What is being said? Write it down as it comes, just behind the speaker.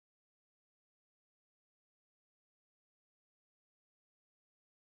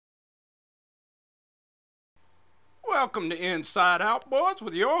Welcome to Inside Outboards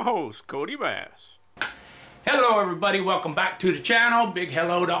with your host, Cody Bass. Hello everybody, welcome back to the channel. Big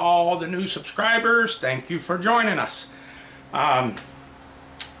hello to all the new subscribers. Thank you for joining us.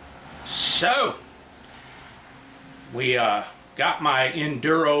 So we got my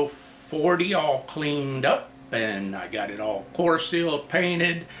Enduro 40 all cleaned up, and I got it all core sealed,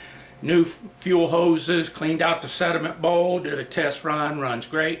 painted, new fuel hoses, cleaned out the sediment bowl, did a test run, runs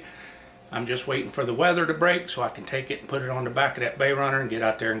great. I'm just waiting for the weather to break so I can take it and put it on the back of that bay runner and get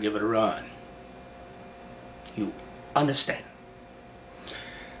out there and give it a run. You understand?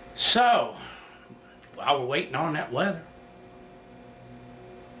 So, while we're waiting on that weather,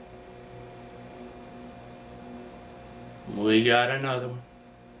 we got another one.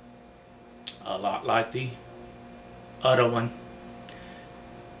 A lot like the other one.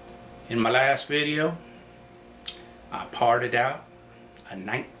 In my last video, I parted out a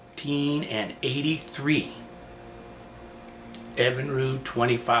 1983 Evinrude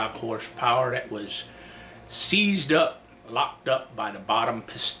 25 horsepower that was seized up, locked up by the bottom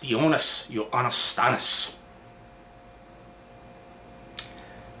pistiones, you understand.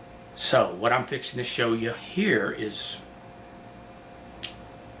 So what I'm fixing to show you here is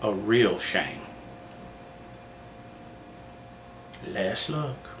a real shame. Let's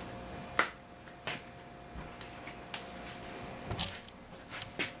look.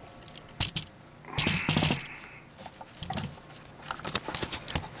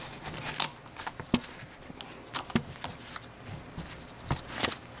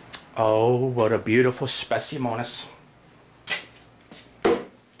 Oh, what a beautiful specimenes.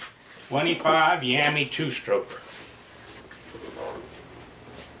 25 Yamaha 2-stroker.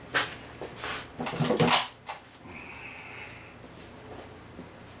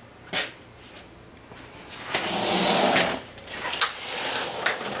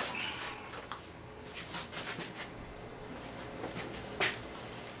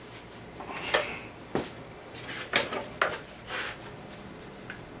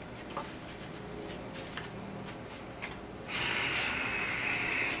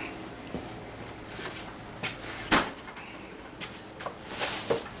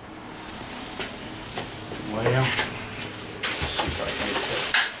 Well, let's see if I can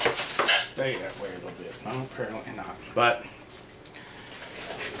stay that way a little bit. No, apparently not. But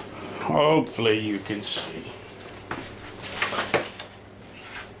hopefully you can see.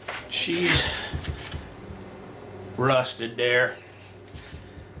 She's rusted there.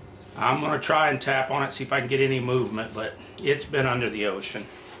 I'm going to try and tap on it, see if I can get any movement, but it's been under the ocean.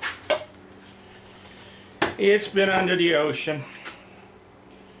 It's been under the ocean.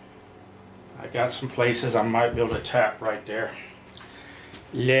 I got some places I might be able to tap right there.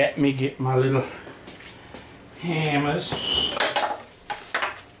 Let me get my little hammers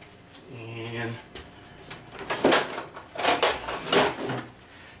and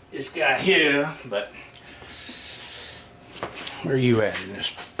this guy here, but where are you at in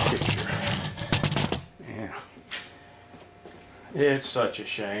this picture? Yeah, it's such a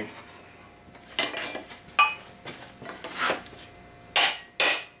shame.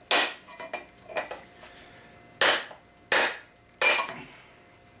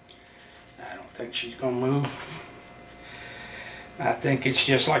 I think she's gonna move. I think it's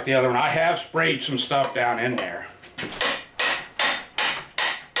just like the other one. I have sprayed some stuff down in there.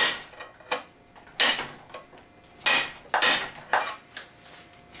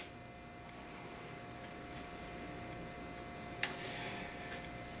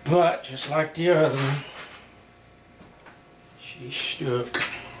 But just like the other one, she's stuck.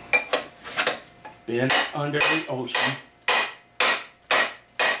 Been under the ocean.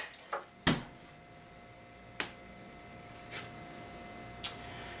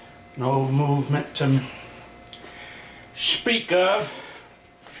 No movement to speak of.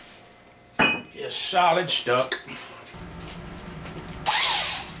 Just solid stuck.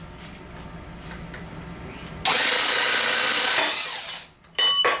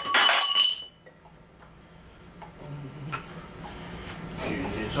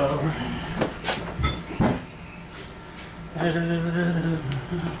 It's over.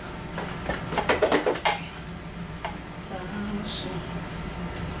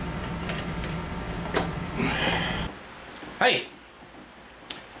 Hey,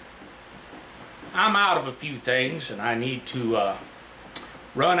 I'm out of a few things and I need to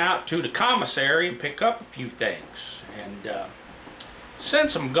run out to the commissary and pick up a few things. And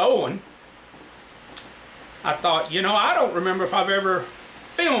since I'm going, I thought, you know, I don't remember if I've ever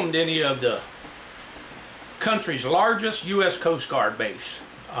filmed any of the country's largest U.S. Coast Guard base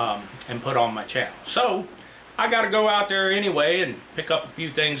and put on my channel. So I got to go out there anyway and pick up a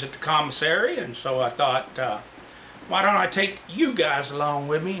few things at the commissary, and so I thought why don't I take you guys along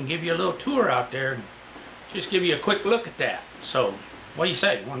with me and give you a little tour out there and just give you a quick look at that. So, what do you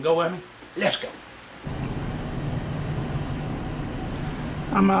say? You want to go with me? Let's go.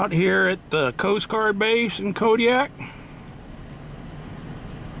 I'm out here at the Coast Guard base in Kodiak,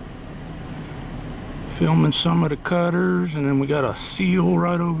 filming some of the cutters, and then we got a seal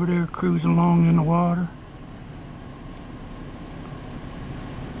right over there cruising along in the water.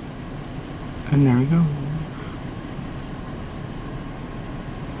 And there he goes.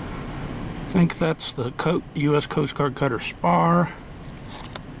 I think that's the U.S. Coast Guard cutter Spar.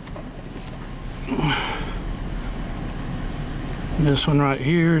 And this one right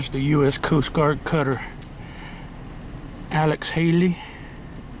here is the U.S. Coast Guard cutter Alex Haley.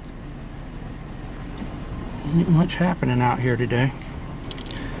 Not much happening out here today.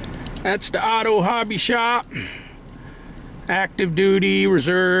 That's the auto hobby shop. Active duty,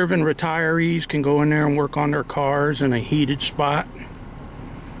 reserve, and retirees can go in there and work on their cars in a heated spot.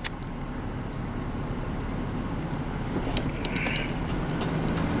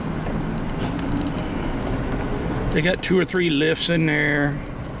 They got 2 or 3 lifts in there.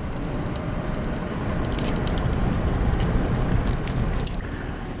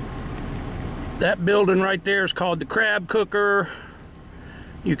 That building right there is called the Crab Cooker.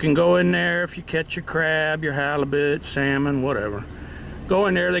 You can go in there if you catch your crab, your halibut, salmon, whatever. Go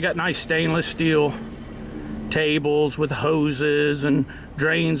in there. They got nice stainless steel tables with hoses and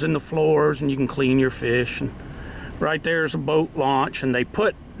drains in the floors, and you can clean your fish. And right there's a boat launch, and they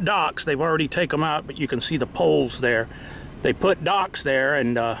put docks. They've already taken them out, but you can see the poles there. They put docks there,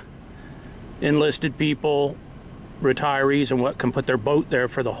 and enlisted people, retirees, and what can put their boat there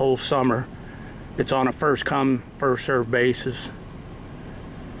for the whole summer. It's on a first come, first served basis.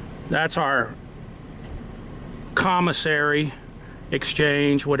 That's our commissary,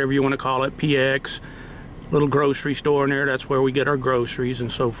 exchange, whatever you want to call it, PX. Little grocery store in there. That's where we get our groceries and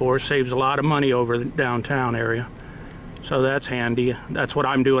so forth. Saves a lot of money over the downtown area. So that's handy. That's what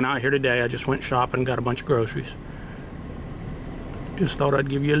I'm doing out here today. I just went shopping and got a bunch of groceries. Just thought I'd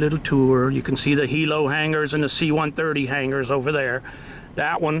give you a little tour. You can see the Hilo hangars and the C-130 hangars over there.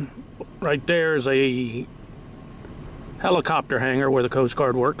 That one right there is a helicopter hangar where the Coast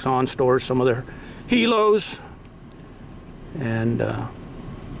Guard works on, stores some of their Hilos. And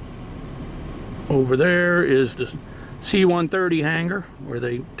over there is the C-130 hangar where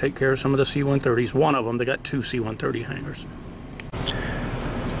they take care of some of the C-130s. One of them, they got 2 C-130 hangars.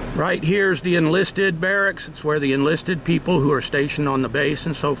 Right here's the enlisted barracks. It's where the enlisted people who are stationed on the base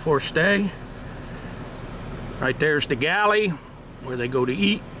and so forth stay. Right there's the galley where they go to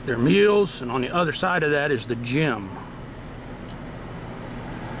eat their meals, and on the other side of that is the gym.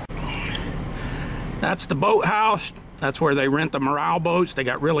 That's the boathouse. That's where they rent the morale boats. They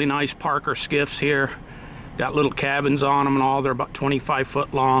got really nice Parker skiffs here. Got little cabins on them and all. They're about 25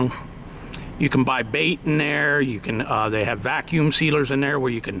 foot long. You can buy bait in there. You can. They have vacuum sealers in there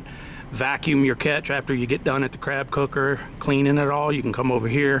where you can vacuum your catch after you get done at the crab cooker, cleaning it all. You can come over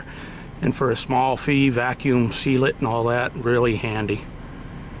here and for a small fee vacuum seal it and all that. Really handy.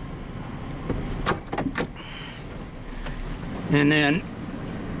 And then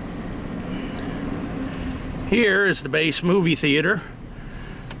here is the base movie theater.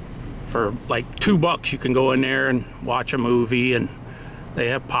 For like $2 you can go in there and watch a movie, and they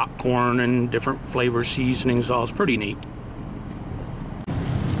have popcorn and different flavor seasonings. All it's pretty neat.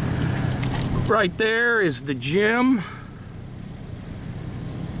 Right there is the gym,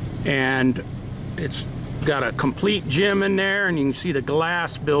 and it's got a complete gym in there, and you can see the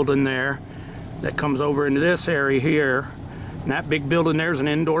glass building there that comes over into this area here, and that big building there is an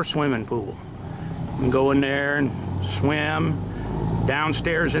indoor swimming pool. You can go in there and swim.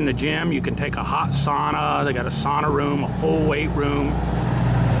 Downstairs in the gym you can take a hot sauna. They got a sauna room, a full weight room,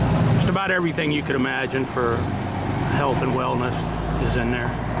 just about everything you could imagine for health and wellness is in there.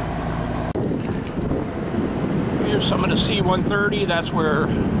 Here's some of the C-130. That's where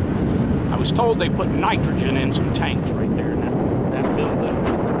I was told they put nitrogen in some tanks right there in that building.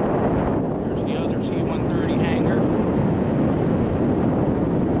 Here's the other C-130 hangar.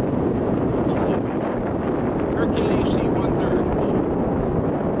 Hercules C-130.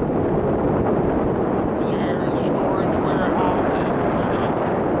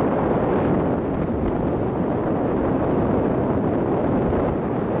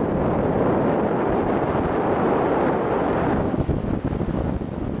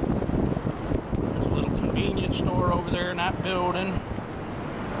 Store over there in that building.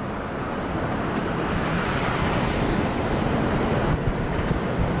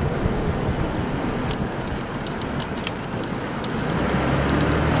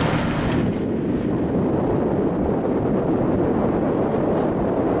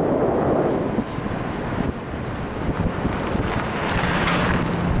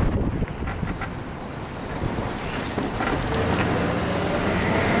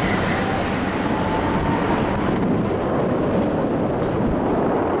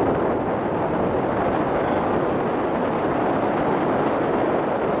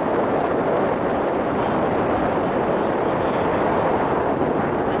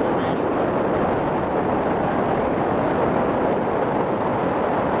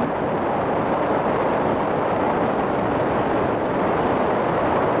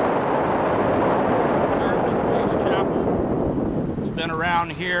 been around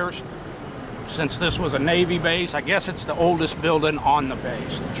here since this was a Navy base. I guess it's the oldest building on the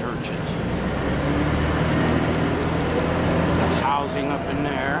base, the churches. That's housing up in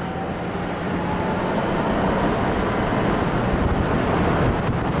there.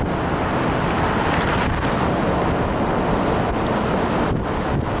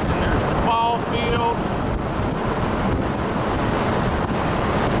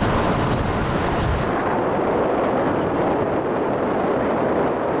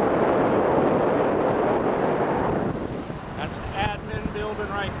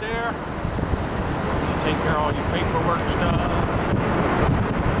 Right there. You take care of all your paperwork stuff.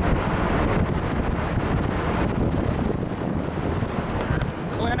 There's the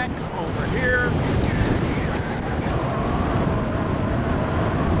clinic over here.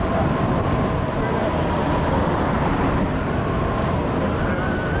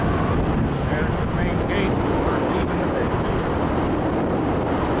 There's the main gate for leaving the base.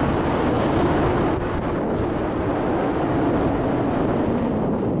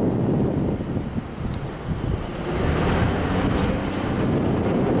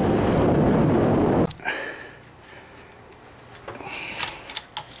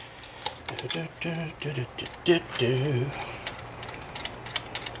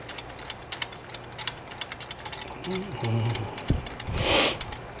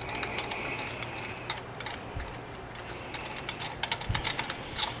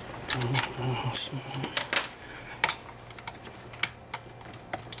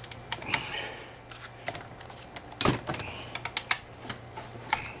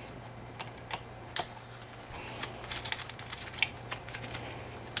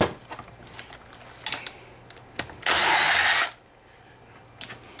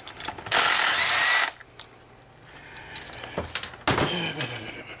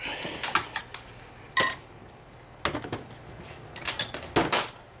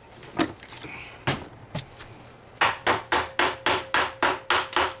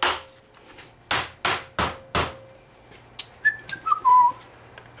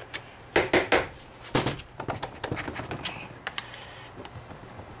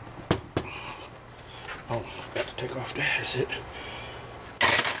 Oh, forgot to take off that, is it?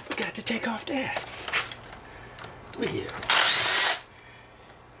 Forgot to take off that. Weird.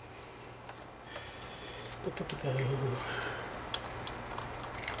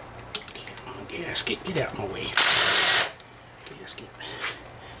 Come on, gasket, get out of my way. Gasket.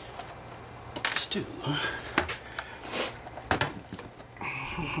 It's two, huh?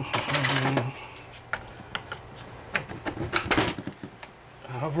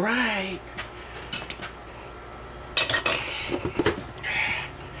 All right.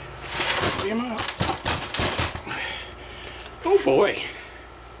 Him up. Oh boy.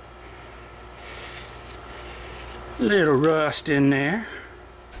 Little rust in there.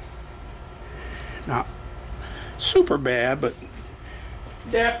 Not super bad, but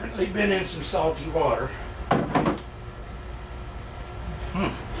definitely been in some salty water.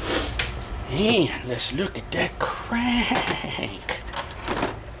 And let's look at that crank.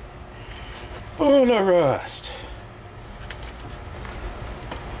 Full of rust.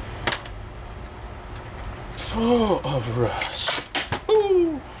 Full of rust.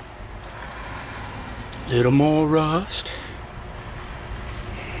 Ooh. Little more rust.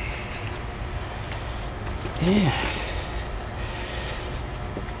 Yeah.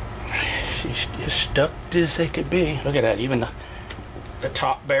 She's as stuck as they could be. Look at that, even the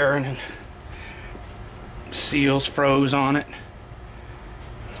top bearing and seals froze on it.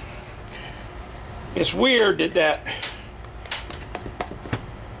 It's weird that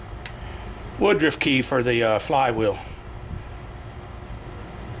Woodruff key for the flywheel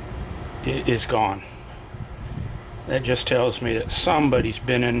is gone. That just tells me that somebody's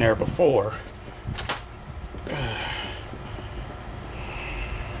been in there before.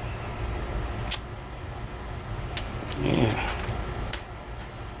 Yeah.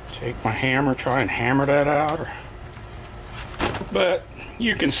 Take my hammer, try and hammer that out. But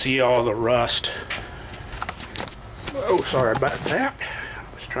you can see all the rust. Oh, sorry about that.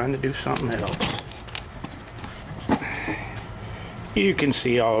 I was trying to do something else. You can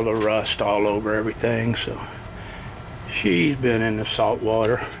see all the rust all over everything, so she's been in the salt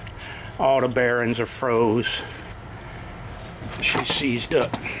water. All the bearings are froze. She's seized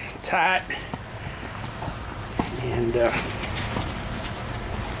up tight. And that's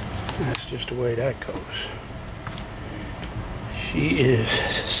just the way that goes. She is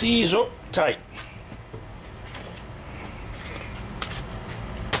seized up tight.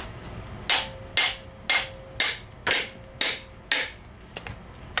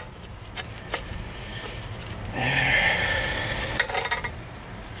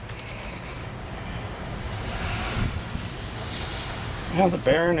 Well, the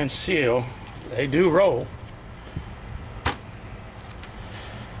bearing and seal, they do roll.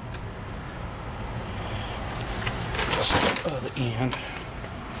 That's the other end.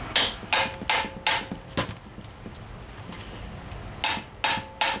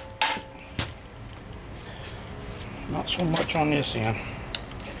 Not so much on this end.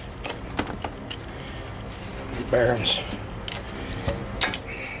 Bearings.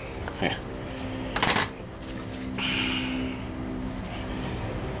 Yeah.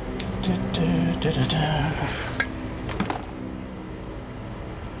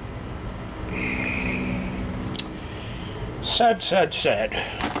 Sad.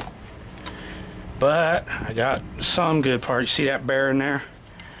 But I got some good parts. See that bearing there?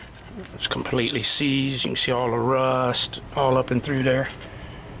 It's completely seized. You can see all the rust all up and through there.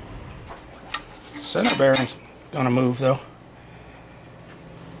 Center bearing's gonna move though,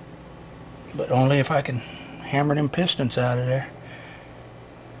 but only if I can hammer them pistons out of there.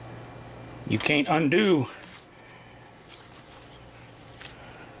 You can't undo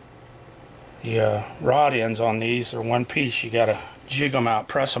the rod ends on these. They're one piece. You gotta jig them out,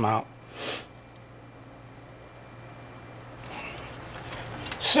 press them out.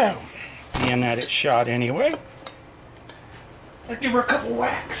 So, being that it's shot anyway, I'll give her a couple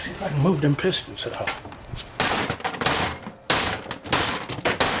whacks, see if I can move them pistons at all.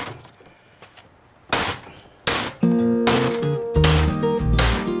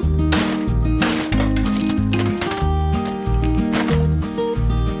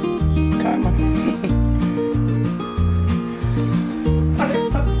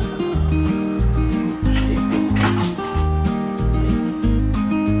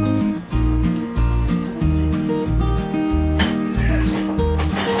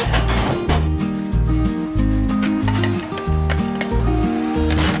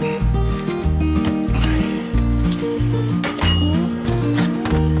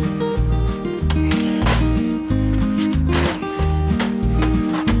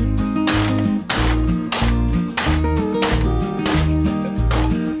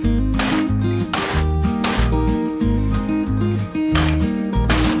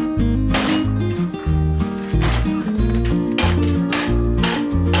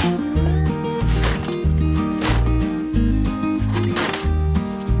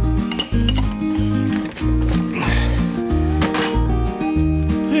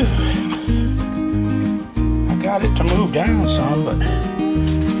 Got it to move down some, but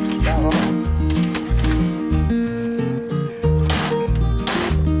it's about all.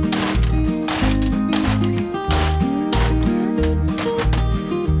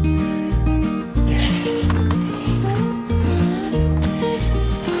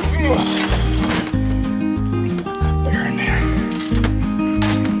 Bearing there.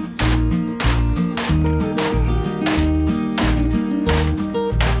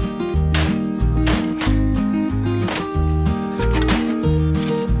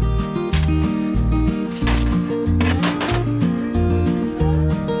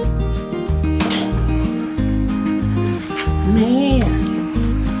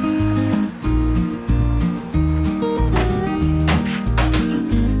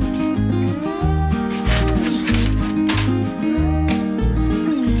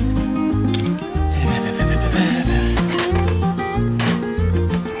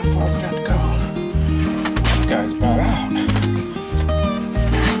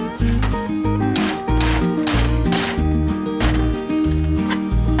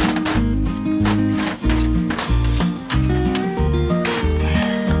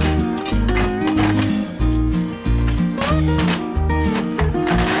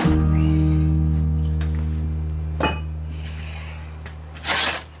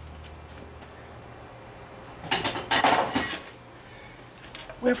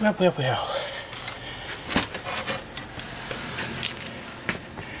 Well.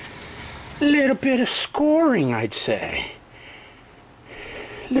 A little bit of scoring, I'd say.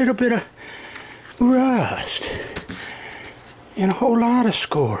 A little bit of rust. And a whole lot of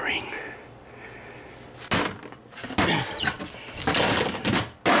scoring.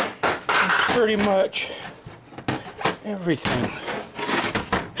 Pretty much everything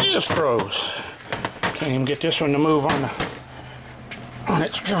is froze. Can't even get this one to move on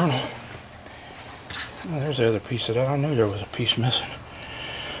its journal. Oh, there's the other piece of that. I knew there was a piece missing.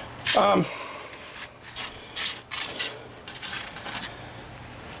 Well,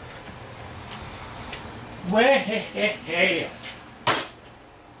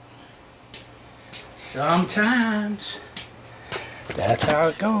 sometimes that's how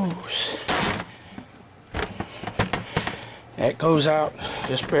it goes. That goes out.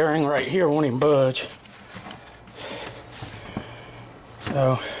 This bearing right here won't even budge.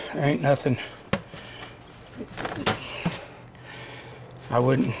 So ain't nothing. I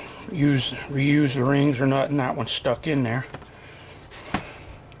wouldn't reuse the rings or nothing. That one's stuck in there.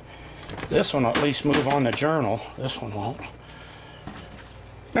 This one will at least move on the journal. This one won't.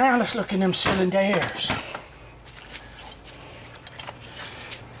 Now let's look in them cylinders.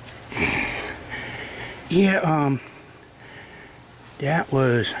 Yeah, that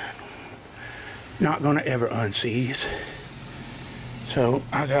was not gonna ever unseize. So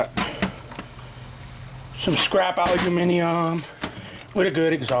I got some scrap aluminum with a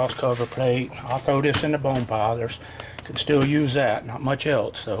good exhaust cover plate. I'll throw this in the bone pile. There's can still use that, not much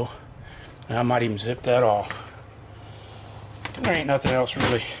else though. I might even zip that off. There ain't nothing else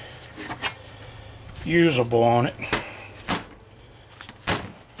really usable on it.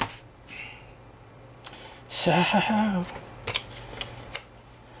 So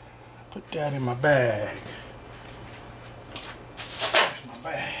put that in my bag. There's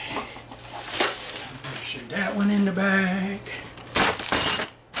my bag. Shoot that one in the bag.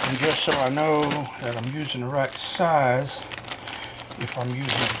 And just so I know that I'm using the right size, if I'm using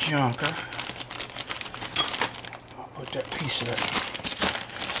a junker, I'll put that piece of that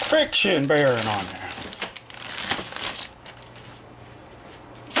friction bearing on there.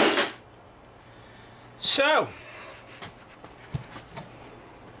 So,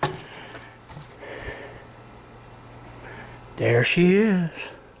 there she is.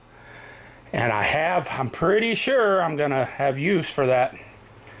 And I'm pretty sure I'm gonna have use for that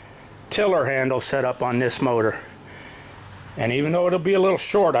tiller handle set up on this motor. And even though it'll be a little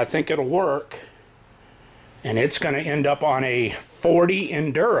short, I think it'll work. And it's gonna end up on a 40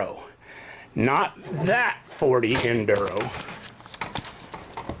 Enduro. Not that 40 Enduro.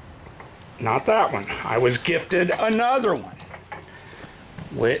 Not that one. I was gifted another one,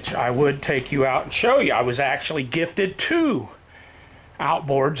 which I would take you out and show you. I was actually gifted 2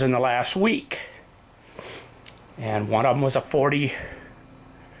 outboards in the last week. And one of them was a 40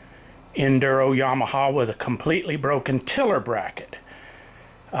 Enduro Yamaha with a completely broken tiller bracket.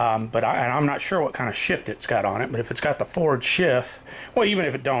 And I'm not sure what kind of shift it's got on it, but if it's got the forward shift, well, even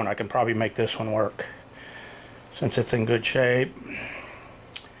if it don't, I can probably make this one work since it's in good shape.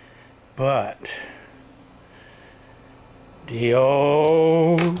 But the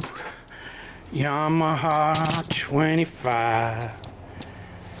old Yamaha 25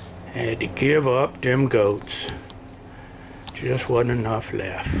 had to give up them goats. Just wasn't enough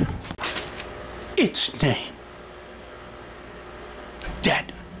left. Its name,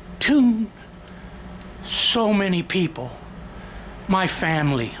 that tune. So many people, my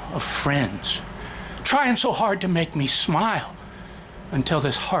family of friends, trying so hard to make me smile until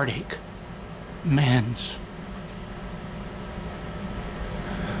this heartache mends.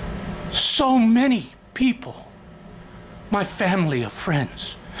 So many people, my family of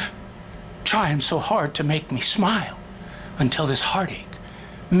friends, trying so hard to make me smile until this heartache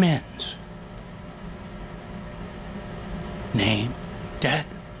mends. Name that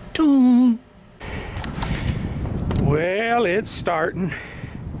tune. Well, it's starting.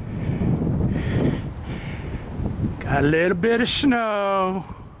 Got a little bit of snow.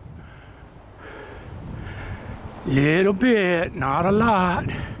 Little bit, not a lot.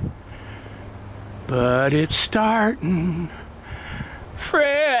 But it's starting.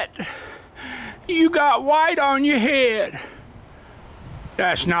 Fred, you got white on your head.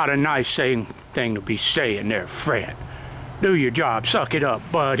 That's not a nice thing to be saying there, Fred. Do your job. Suck it up,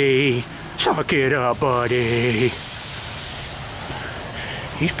 buddy. Suck it up, buddy.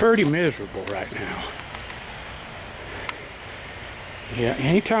 He's pretty miserable right now. Yeah,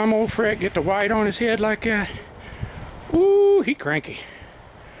 anytime old Fred get the white on his head like that, ooh, he cranky.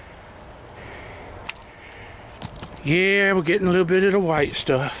 Yeah, we're getting a little bit of the white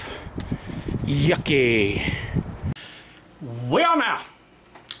stuff. Yucky. Well now,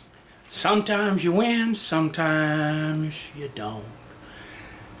 sometimes you win, sometimes you don't.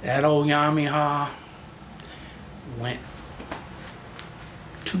 That old Yamaha went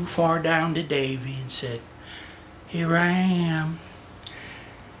too far down to Davy and said, here I am.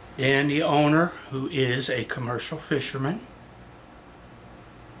 Then the owner, who is a commercial fisherman,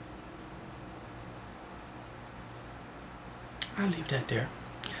 I'll leave that there.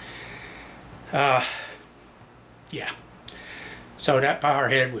 Yeah. So that power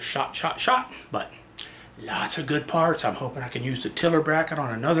head was shot, but lots of good parts. I'm hoping I can use the tiller bracket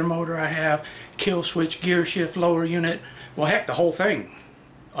on another motor I have, kill switch, gear shift, lower unit. Well, heck, the whole thing,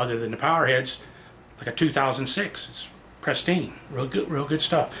 other than the power heads, like a 2006. It's pristine, real good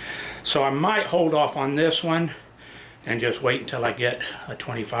stuff. So I might hold off on this one and just wait until I get a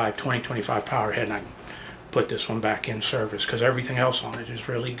 2025 power head and I can put this one back in service because everything else on it is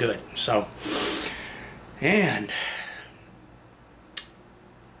really good. So, and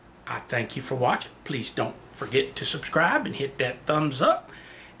I thank you for watching. Please don't forget to subscribe and hit that thumbs up.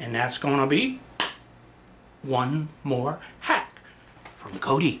 And that's going to be one more hack from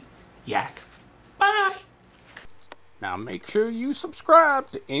Cody Yak. Bye. Now make sure you subscribe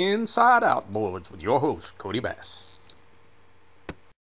to Inside Outboards with your host, Cody Bass.